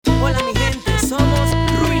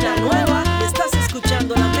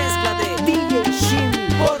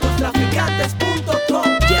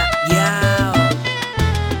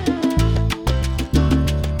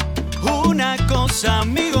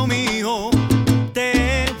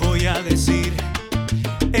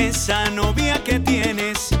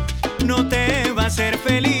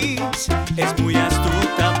es muy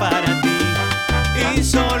astuta para ti y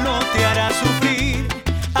solo te hará sufrir.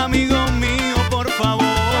 Amigo mío, por favor,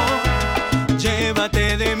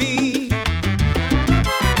 llévate de mí.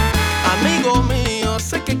 Amigo mío,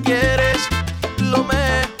 sé que quieres lo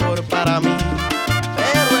mejor para mí,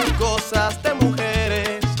 pero en cosas de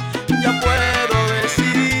mujeres ya puedo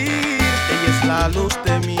decidir. Ella es la luz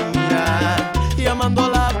de mi mirar y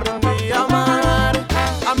amándola aprendí a amar.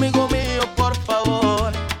 Amigo mío, por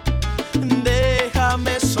favor,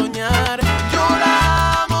 déjame soñar. Yo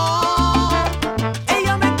la amo,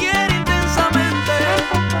 ella me quiere intensamente,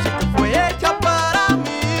 fue hecha para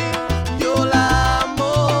mí. Yo la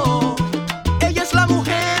amo, ella es la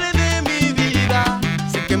mujer de mi vida,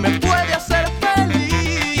 sé que me puede hacer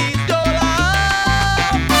feliz. Yo la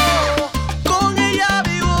amo, con ella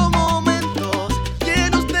vivo momentos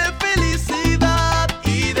llenos de felicidad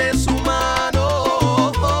y de su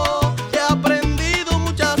mano he aprendido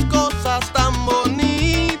muchas cosas tan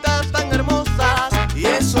bonitas, tan hermosas, y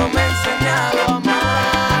eso me ha enseñado a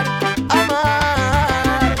amar,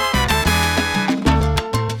 amar,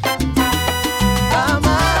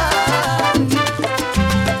 amar.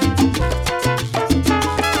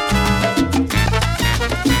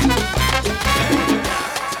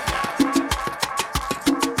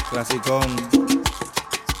 Clasicón,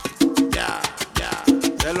 ya,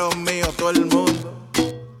 de los míos todo el mundo.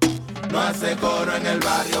 No hace coro en el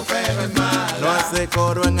barrio, pero es mala. No hace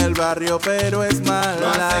coro en el barrio, pero es mala. No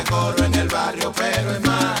hace coro en el barrio, pero es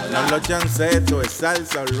mala. No los chancetos, es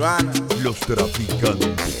salsa urbana. Los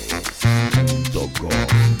traficantes. Toco.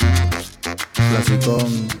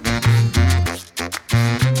 Clasicón.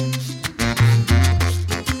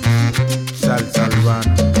 Salsa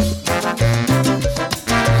urbana.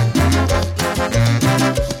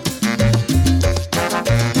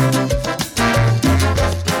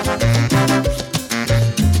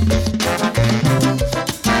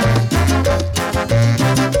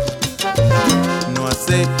 No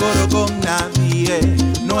hace coro con nadie,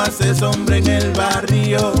 no hace sombra en el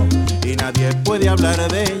barrio y nadie puede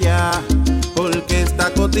hablar de ella porque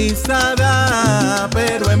está cotizada,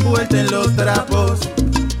 pero envuelta en los trapos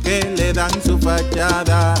que le dan su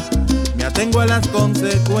fachada. Me atengo a las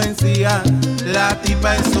consecuencias, la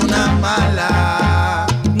tipa es una mala.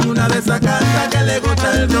 Una de esas cartas que le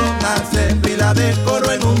gusta el ron, hace fila de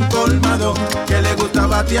coro en un colmado, que le gusta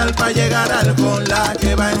batear pa' llegar al con la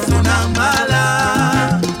que va es una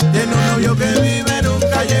mala. Tiene un novio que vive en un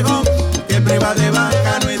callejón, que priva de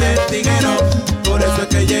bacano y de tiguero, por eso es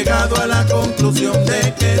que he llegado a la conclusión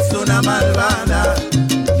de que es una malvada.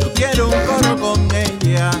 Yo quiero un coro con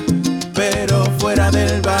ella, pero fuera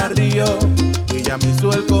del barrio, y ya me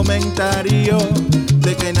hizo el comentario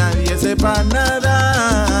de que nadie sepa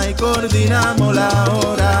nada y coordinamos la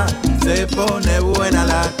hora. Se pone buena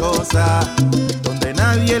la cosa, donde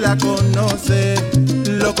nadie la conoce,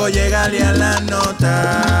 loco llegale a la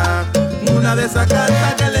nota. Una de esas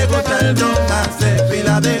cartas que le gusta el ron, hace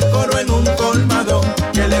fila de coro en un colmado,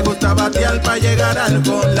 que le gusta batear pa' llegar al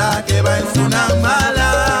con la que va es una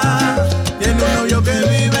mala. Tiene un novio que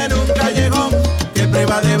vive en un callejón, que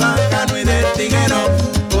priva de bacano y de tiguero,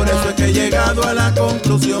 por eso es que he llegado a la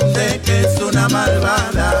conclusión de que es una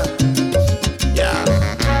malvada. Ya.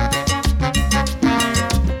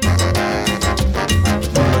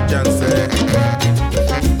 No lo chance.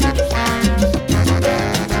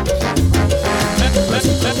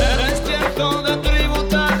 Es tiempo de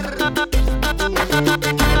tributar.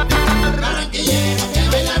 Barranquillero que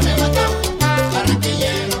baila arrebatado,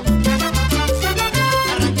 barranquillero,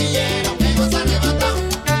 barranquillero que goza arrebatado,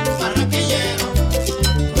 barranquillero.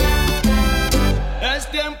 Es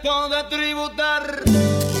tiempo de tributar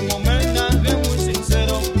un homenaje muy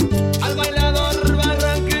sincero al bailador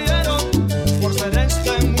barranquillero, por ser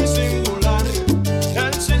muy singular.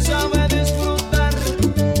 Él sí sabe disfrutar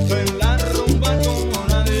de la rumba como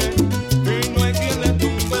nadie, y no hay quien le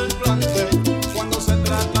tumbe el plante cuando se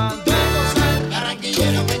trata de gozar.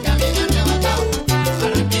 Barranquillero que camina arrebatado,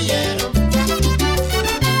 barranquillero,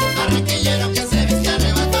 barranquillero que se viste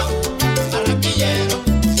arrebatado, barranquillero.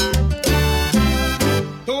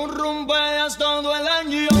 Tú rumbeas todo el año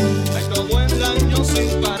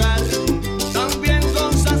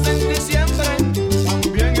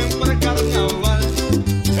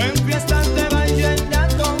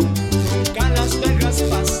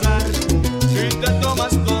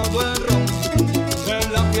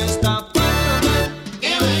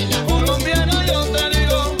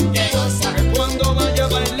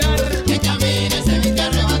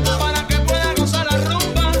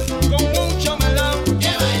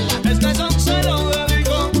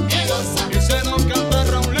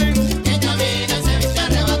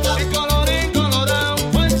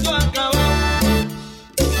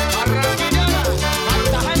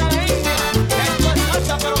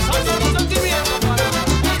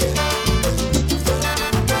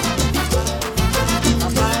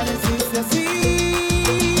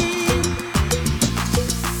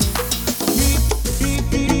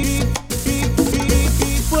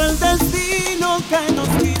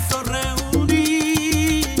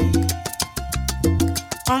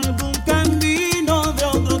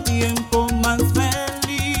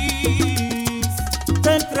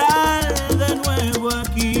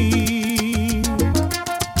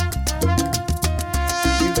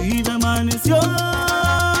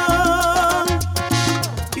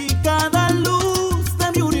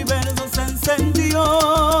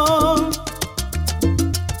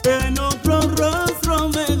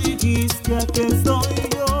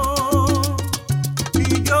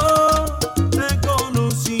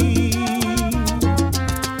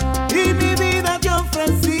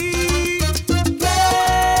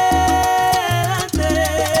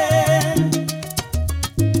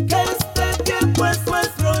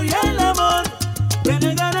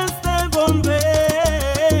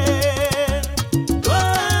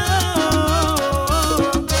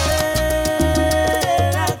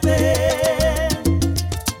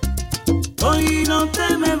Hoy no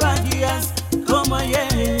te me vayas como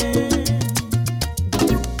ayer.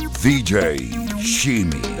 DJ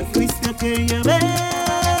Shimi. Te fuiste aquella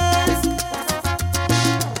vez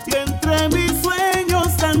y entre mis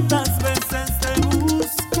sueños tantas veces te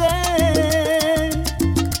busqué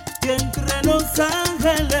y entre los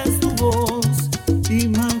ángeles tu voz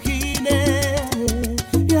imaginé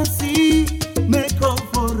y así me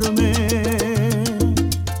conformé.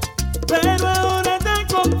 Pero ahora te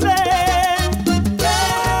encontré.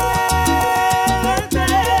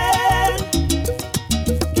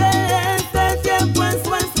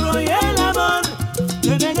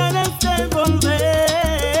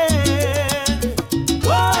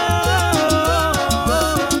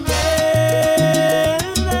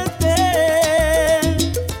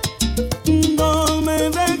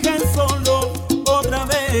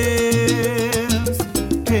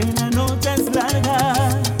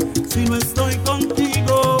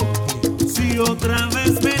 Otra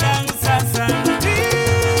vez me lanzas al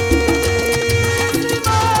abismo.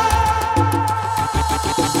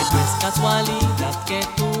 No es casualidad que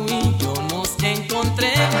tú y yo nos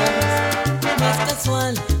encontremos. No es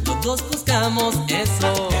casual, los dos buscamos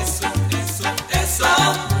eso. Es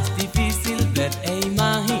difícil ver e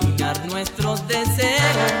imaginar nuestros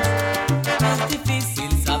deseos. Es difícil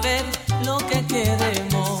saber lo que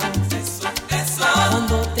queremos.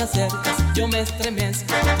 Cuando te acercas yo me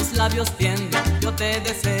estremezco, tus labios tienden, yo te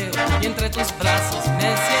deseo y entre tus brazos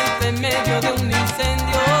me siento en medio de un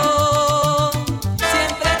incendio.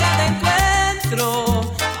 Siempre que te encuentro,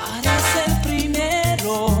 parece el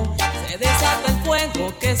primero, se desata el fuego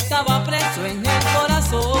que estaba preso en el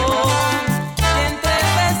corazón. Y entre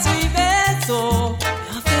beso y beso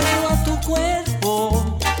me aferro a tu cuerpo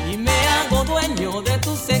y me hago dueño de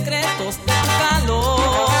tus secretos, de tu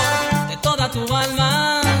calor, de toda tu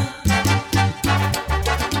alma.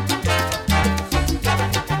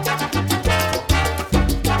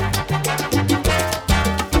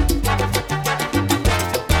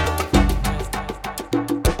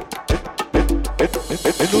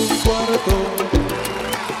 En un cuarto,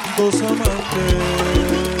 dos amantes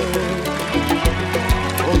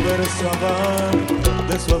conversaban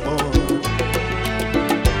de su amor,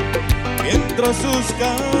 mientras sus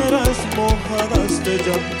caras mojadas de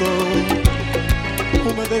llanto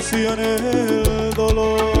humedecían el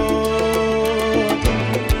dolor.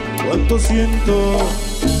 Cuánto siento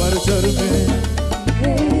marcharme,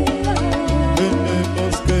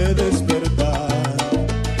 tenemos que despertar,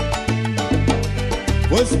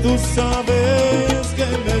 pues tú sabes que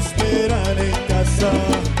me esperan en casa.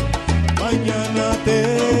 Mañana te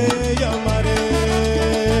llamaré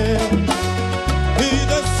y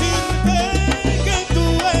decirte que tú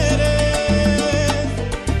eres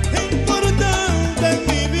importante en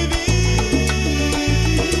mi vivir,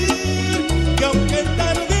 que aunque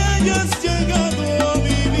tarde hayas llegado a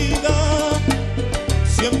mi vida,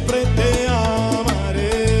 siempre te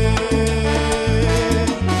amaré.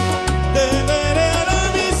 Te veré a la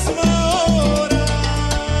misma hora,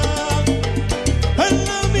 en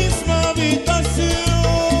la misma habitación.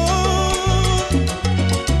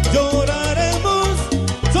 Lloraremos,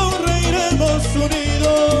 sonreiremos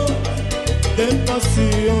unidos, de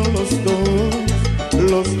pasión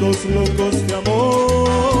los dos locos de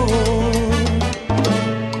amor.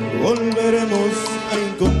 Volveremos a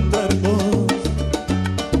encontrarnos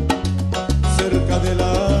cerca del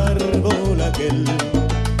árbol aquel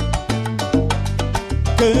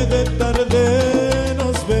que de tarde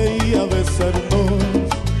nos veía besarnos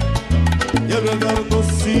y abrazarnos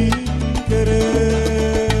sin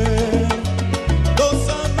querer. Dos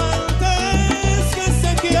amantes que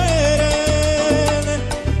se quieren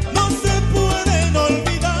no se pueden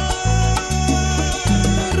olvidar.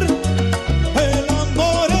 El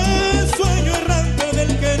amor es sueño errante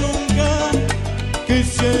del que nunca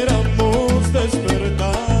quisiéramos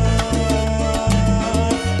despertar.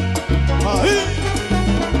 ¡Ahí!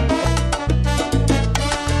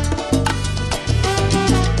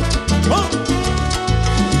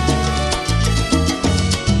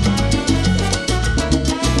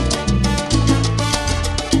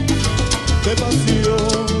 De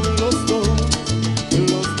pasión los dos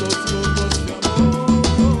locos de amor.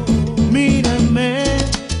 Mírame,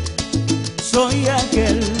 soy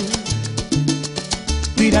aquel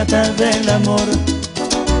pirata del amor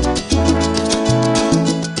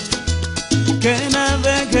que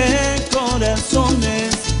navegué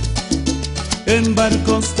corazones en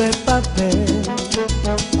barcos de papel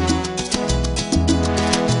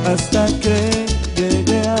hasta que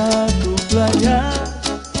llegué a tu playa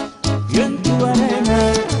y en tu arena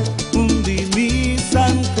hundí mis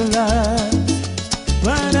anclas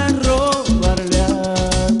para robar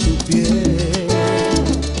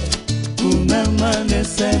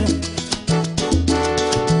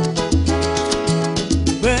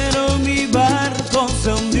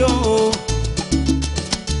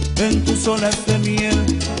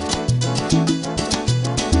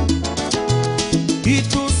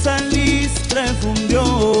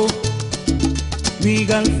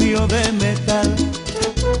galfio de metal.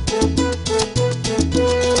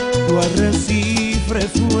 Tu arrecife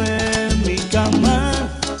fue mi cama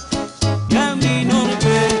y a mi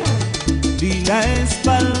norte di la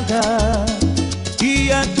espalda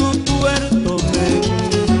y a tu puerto me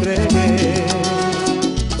entregué,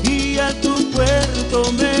 y a tu puerto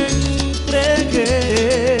me entregué.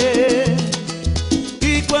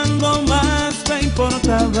 Y cuando más me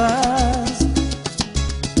importabas,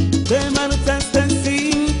 te marchaste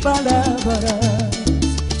sin palabras.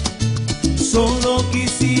 Solo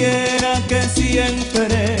quisiera que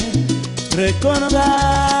siempre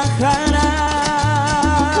recordaras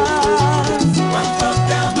cuánto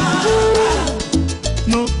te amaba.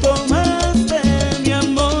 No tomaste mi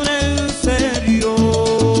amor en serio.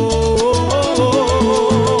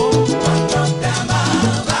 Cuánto te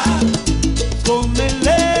amaba. Con el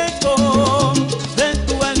eco de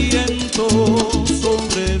tu aliento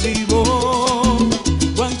sobrevivo.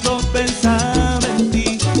 Cuánto pensaba en ti,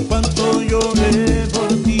 cuánto lloré por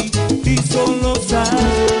ti, y solo sal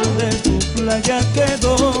de tu playa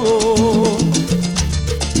quedó.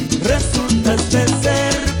 Resultaste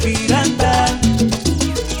ser pirata,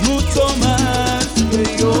 mucho más que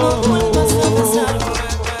yo.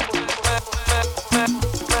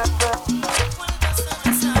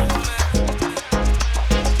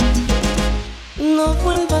 No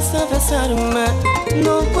vuelvas a besarme,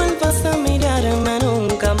 no vuelvas a mirarme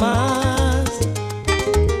nunca más.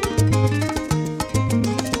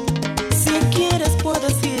 Si quieres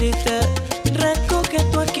puedes irte, recoge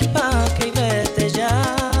tu equipaje y vete ya.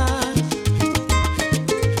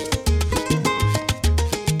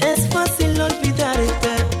 Es fácil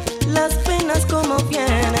olvidarte, las penas como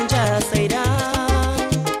vienen ya se irán.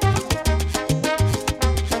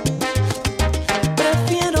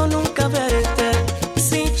 Prefiero nunca verte,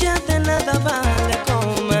 si ya de nada vale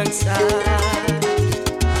comenzar.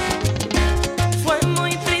 Fue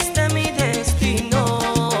muy triste mi destino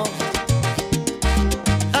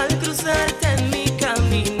al cruzarte en mi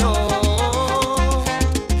camino.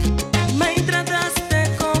 Me trataste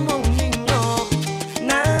como un niño,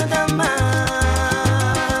 nada más.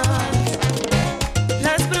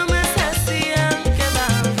 Las promesas se han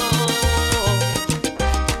quedado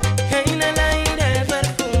en el aire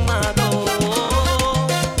perfumado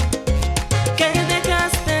que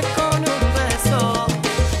dejaste con un beso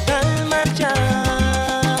al marchar,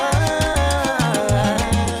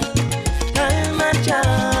 al marchar.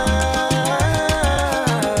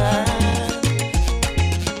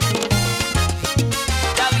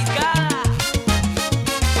 David Guetta.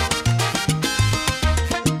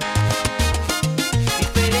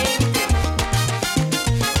 Diferente.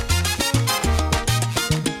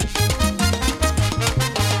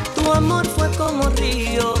 Tu amor fue como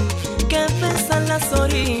río que besa las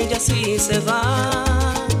orillas y se va.